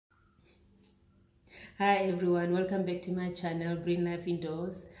Hi everyone, welcome back to my channel, Green Life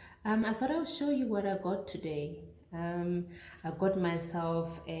Indoors. I thought I'll show you what I got today. I got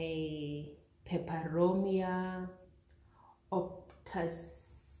myself a Peperomia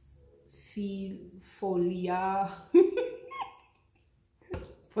Obtusifolia.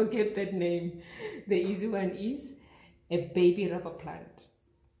 Forget that name. The easy one is a baby rubber plant.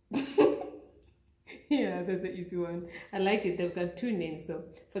 Yeah, that's an easy one. I like it. They've got two names, so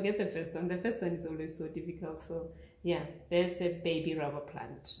forget the first one. The first one is always so difficult. So yeah, that's a baby rubber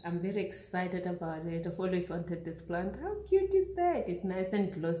plant. I'm very excited about it. I've always wanted this plant. How cute is that? It's nice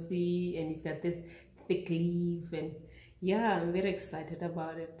and glossy, and it's got this thick leaf, and yeah, I'm very excited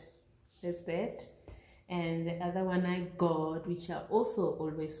about it. That's that. And the other one I got, which I also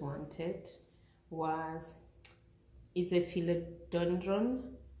always wanted, is a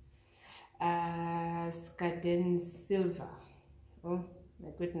Philodendron. Scandens silver. Oh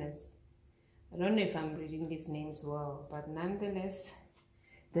my goodness, I don't know if I'm reading these names well, but nonetheless,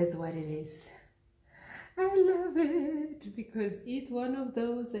 that's what it is. I love it because it's one of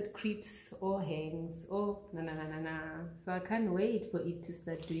those that creeps or hangs. Oh, na. So I can't wait for it to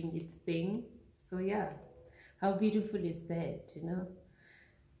start doing its thing. So yeah, how beautiful is that, you know?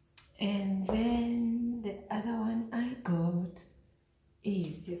 And then the other one I got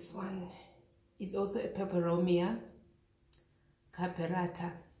is this one. It's also a Peperomia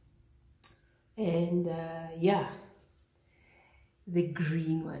Caperata, and yeah, the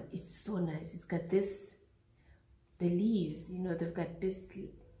green one, it's so nice. It's got the leaves, you know, they've got this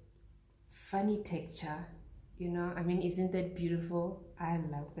funny texture, you know. I mean, isn't that beautiful? I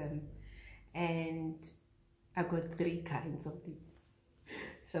love them. And I got three kinds of them.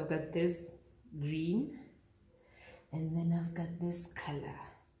 So I've got this green, and then I've got this color,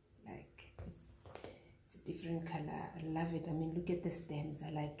 like it's a different color. I love it. I mean, look at the stems. I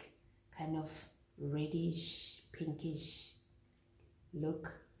like kind of reddish, pinkish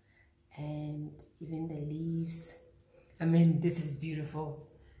look, and even the leaves. I mean, this is beautiful.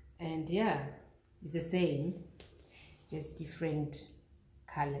 And yeah, it's the same, just different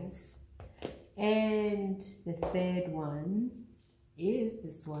colors. And the third one is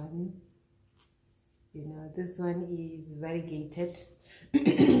this one. You know, this one is variegated.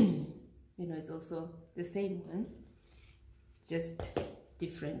 You know, it's also the same one, just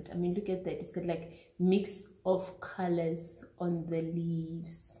different. I mean, look at that. It's got like mix of colors on the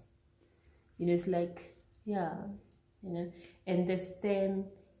leaves. You know, it's like, yeah, you know, and the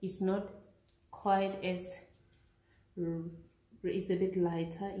stem is not quite as, it's a bit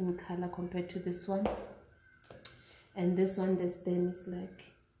lighter in color compared to this one. And this one, the stem is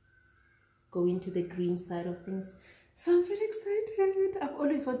like going to the green side of things. So I'm very excited. I've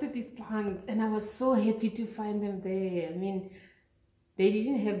always wanted these plants, and I was so happy to find them there. I mean, they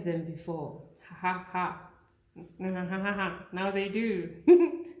didn't have them before. Ha ha ha. Now they do.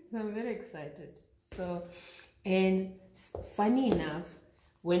 So I'm very excited. So, and funny enough,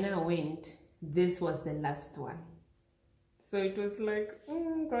 when I went, this was the last one. So it was like,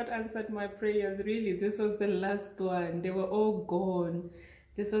 oh, God answered my prayers. Really, this was the last one. They were all gone.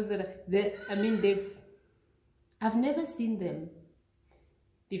 This was I mean, I've never seen them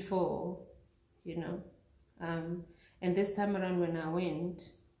before, you know. And this time around when I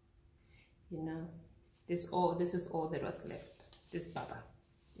went, you know, this is all that was left. This baba,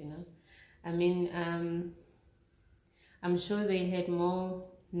 you know. I mean, I'm sure they had more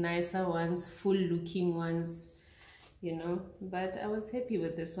nicer ones, full looking ones, you know, but I was happy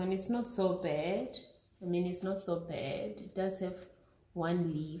with this one. It's not so bad. I mean, it's not so bad. It does have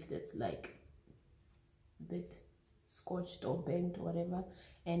one leaf that's like a bit scorched or bent or whatever,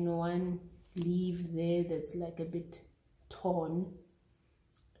 and one leaf there that's like a bit torn,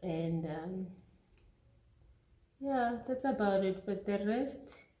 and yeah, that's about it. But the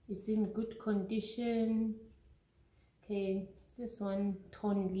rest is in good condition. Okay, this one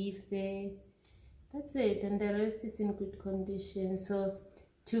torn leaf there, that's it, and the rest is in good condition. So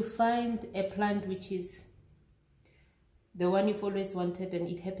to find a plant which is the one you've always wanted, and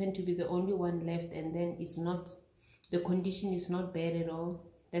it happened to be the only one left, and then it's not, the condition is not bad at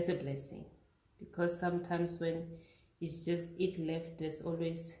all, that's a blessing. Because sometimes when it's just it left, there's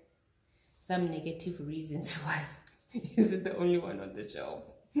always some negative reasons why is it the only one on the shelf.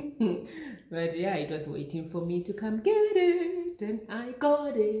 But yeah, it was waiting for me to come get it, and I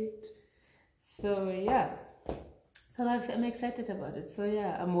got it. So yeah, so I'm excited about it. So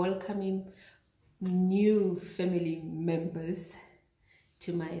yeah, I'm welcoming new family members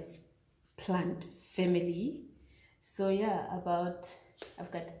to my plant family. So yeah, I've got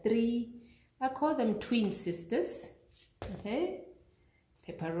three, I call them twin sisters, okay,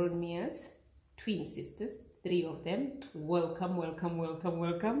 Peperomias, twin sisters, 3 of them. Welcome, welcome, welcome,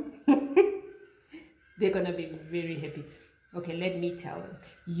 welcome. They're gonna be very happy. Okay, let me tell them,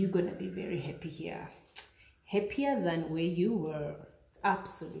 you're gonna be very happy here. Happier than where you were.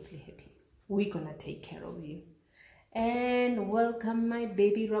 Absolutely happy. We're gonna take care of you. And welcome my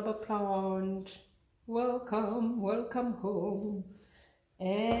baby rubber plant. Welcome, welcome home.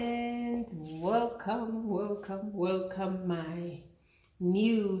 And welcome, welcome, welcome my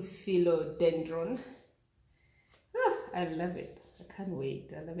new Philodendron. Oh, I love it. I can't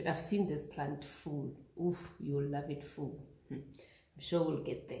wait. I love it. I've seen this plant full. Oof, you'll love it full. I'm sure we'll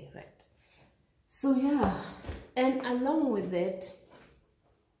get there, right? So yeah, and along with that,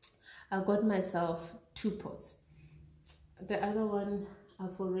 I got myself 2 pots. The other one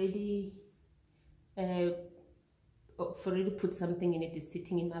I've already put something in it. Is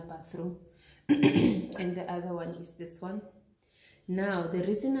sitting in my bathroom. And the other one is this one. Now, the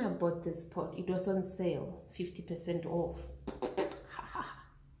reason I bought this pot, it was on sale, 50% off.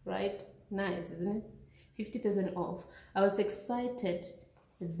 Right? Nice, isn't it? 50% off. I was excited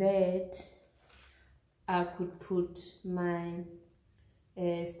that I could put my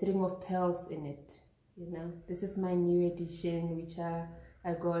string of pearls in it. You know, this is my new edition, which I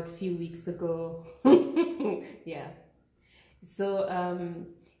got a few weeks ago. Yeah. So,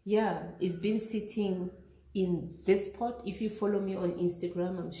 yeah, it's been sitting in this pot. If you follow me on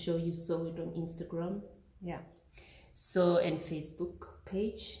Instagram, I'm sure you saw it on Instagram. Yeah. So, and Facebook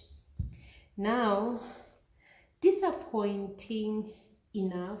page. Now, disappointing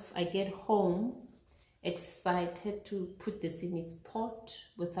enough, I get home excited to put this in its pot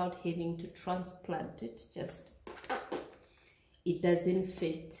without having to transplant it. Just, it doesn't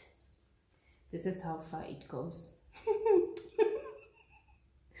fit. This is how far it goes.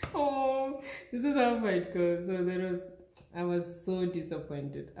 Oh, this is how far it goes. So I was so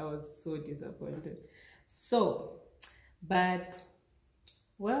disappointed. I was so disappointed. So, but,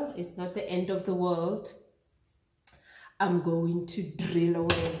 well, it's not the end of the world. I'm going to drill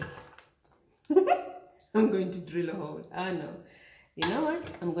away. I'm going to drill a hole. I know. You know what?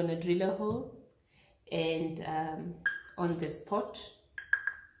 I'm going to drill a hole. And on this pot,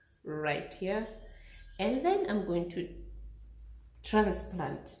 right here. And then I'm going to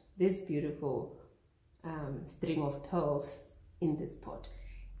transplant this beautiful string of pearls in this pot.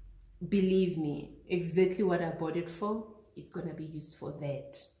 Believe me, exactly what I bought it for, it's going to be used for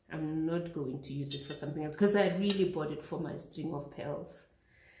that. I'm not going to use it for something else because I really bought it for my string of pearls.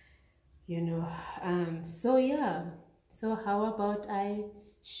 You know, so yeah. So how about I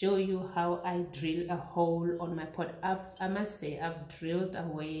show you how I drill a hole on my pot? I must say, I've drilled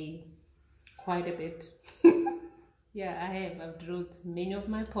away quite a bit. Yeah, I have. I've drilled many of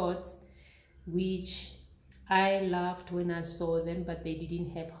my pots, which I loved when I saw them, but they didn't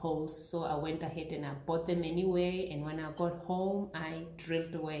have holes. So I went ahead and I bought them anyway. And when I got home, I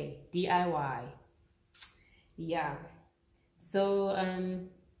drilled away. DIY. Yeah. So,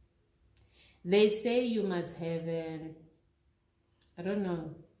 they say you must have I don't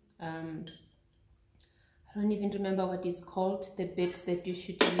know, I don't even remember what it's called, the bit that you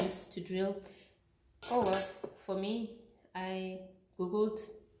should use to drill. Oh well, for me, I googled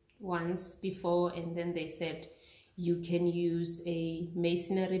once before and then they said you can use a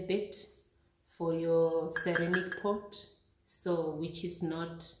masonry bit for your ceramic pot, so which is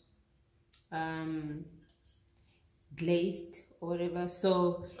not glazed or whatever.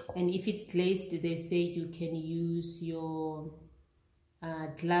 So, and if it's glazed, they say you can use your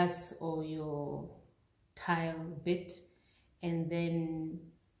glass or your tile bit, and then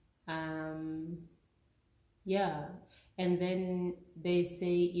yeah, and then they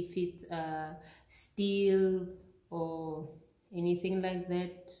say if it's steel or anything like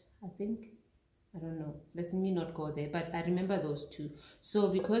that, I think, I don't know, let me not go there, but I remember those two. So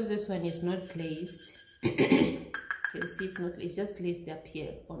because this one is not glazed, you see it's not, it's just glazed up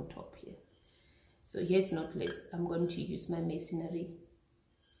here on top here. So here it's not glazed. I'm going to use my masonry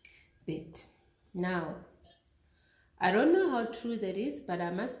bit. Now, I don't know how true that is, but I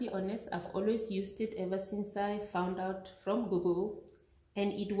must be honest, I've always used it ever since I found out from Google,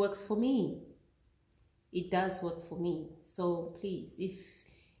 and it works for me. It does work for me. So please, if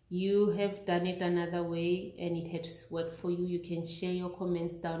you have done it another way and it has worked for you, you can share your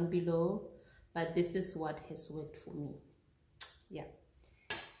comments down below. But this is what has worked for me. Yeah.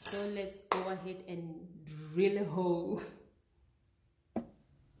 So let's go ahead and drill a hole.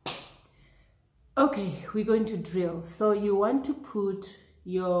 Okay, we're going to drill. So you want to put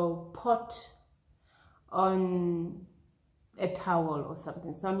your pot on a towel or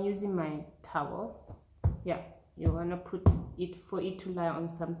something. So I'm using my towel. Yeah, you want to put it for it to lie on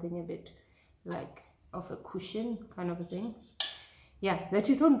something a bit like of a cushion kind of a thing. Yeah, that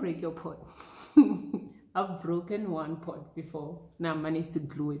you don't break your pot. I've broken one pot before. Now I managed to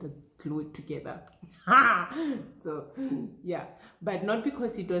glue it together. So yeah, but not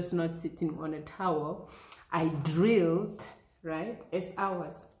because it was not sitting on a towel. I drilled, right, as I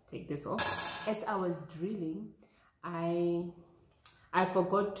was, take this off, as I was drilling, I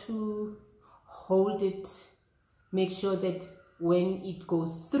forgot to hold it, make sure that when it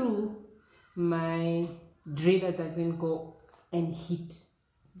goes through, my driller doesn't go and hit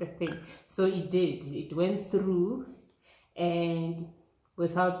the thing. So it did. It went through, and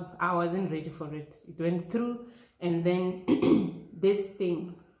without, I wasn't ready for it. It went through, and then this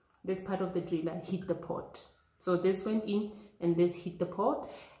part of the driller hit the pot. So this went in, and this hit the pot,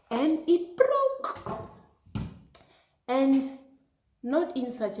 and it broke. And not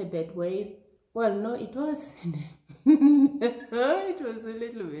in such a bad way. Well, no, it was. It was a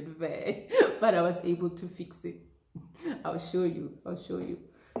little bit bad, but I was able to fix it. I'll show you.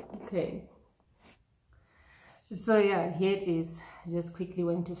 Okay. So yeah, here it is. I just quickly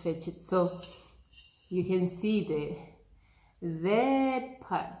went to fetch it. So you can see there, that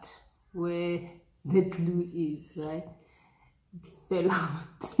part where the glue is, right, it fell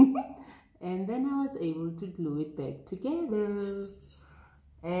out. And then I was able to glue it back together.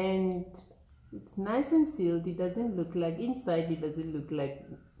 And it's nice and sealed. It doesn't look like, inside it doesn't look like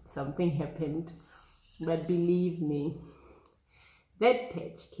something happened. But believe me, that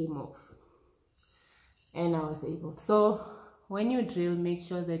patch came off. And I was able. So when you drill, make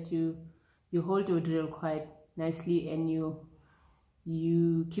sure that you hold your drill quite nicely, and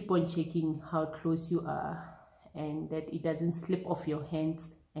you keep on checking how close you are, and that it doesn't slip off your hands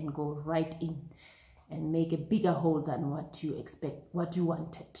and go right in and make a bigger hole than what you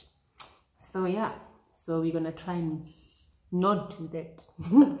wanted. So yeah, so we're gonna try and not do that.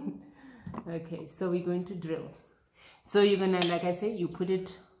 Okay, so we're going to drill. So you're gonna, like I said, you put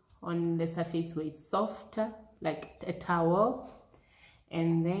it on the surface where it's softer, like a towel,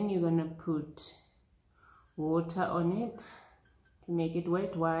 and then you're gonna put water on it to make it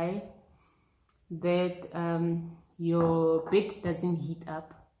wet. Why? That your bit doesn't heat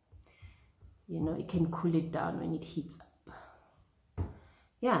up. You know, it can cool it down when it heats up.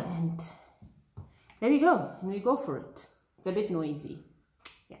 Yeah, and there we go, and we go for it. It's a bit noisy.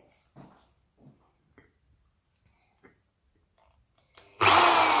 Yeah.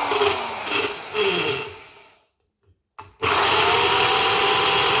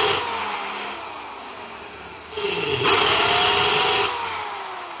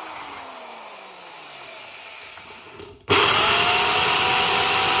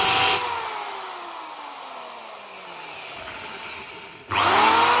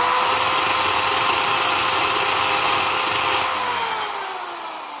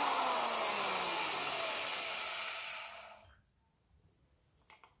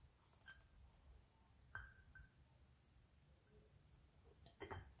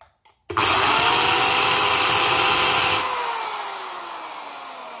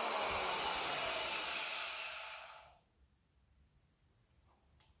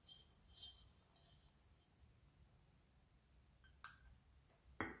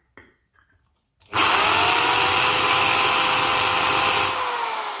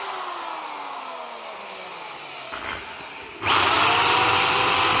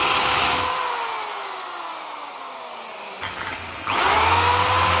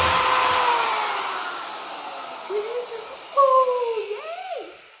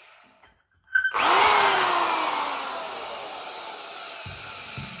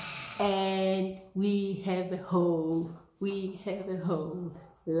 And we have a hole. We have a hole.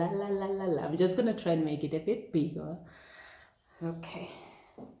 La la la la la. I'm just gonna try and make it a bit bigger. Okay.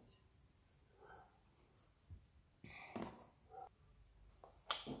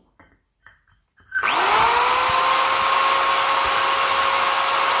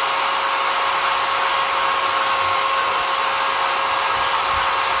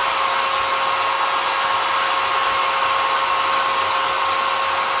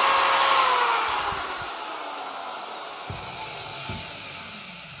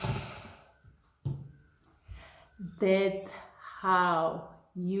 That's how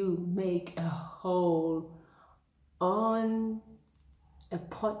you make a hole on a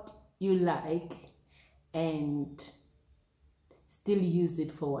pot you like and still use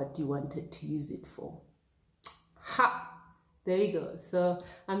it for what you wanted to use it for. Ha! There you go. So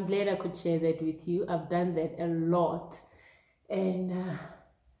I'm glad I could share that with you. I've done that a lot, and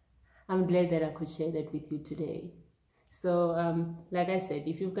I'm glad that I could share that with you today. So like I said,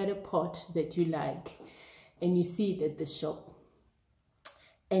 if you've got a pot that you like and you see it at the shop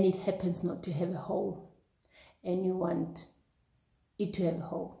and it happens not to have a hole, and you want it to have a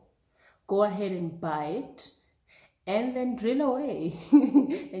hole, go ahead and buy it and then drill away.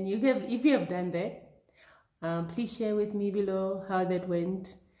 And if you have done that, please share with me below how that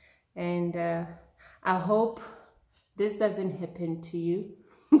went. And I hope this doesn't happen to you.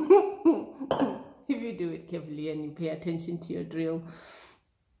 If you do it carefully and you pay attention to your drill,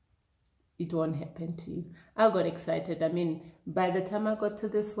 it won't happen to you. I got excited. I mean, by the time I got to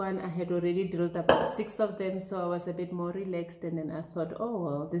this one, I had already drilled about 6 of them, so I was a bit more relaxed. And then I thought, oh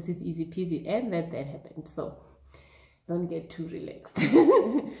well, this is easy peasy, and that happened. So don't get too relaxed.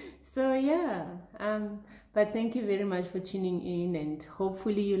 So yeah, but thank you very much for tuning in, and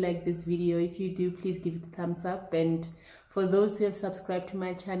hopefully you like this video. If you do, please give it a thumbs up. And for those who have subscribed to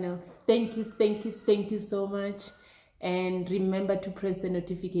my channel, thank you so much. And remember to press the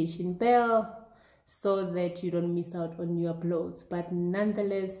notification bell so that you don't miss out on new uploads. But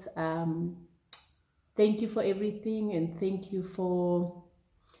nonetheless, thank you for everything, and thank you for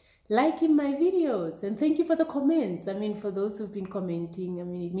liking my videos, and thank you for the comments. I mean, for those who've been commenting, I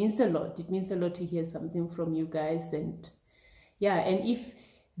mean, it means a lot. It means a lot to hear something from you guys. And yeah, and if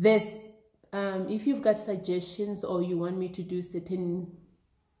there's if you've got suggestions, or you want me to do certain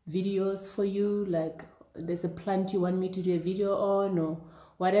videos for you, like there's a plant you want me to do a video on, or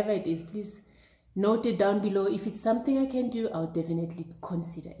whatever it is, please note it down below. If it's something I can do, I'll definitely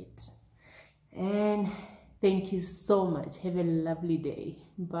consider it. And thank you so much. Have a lovely day.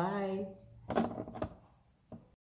 Bye.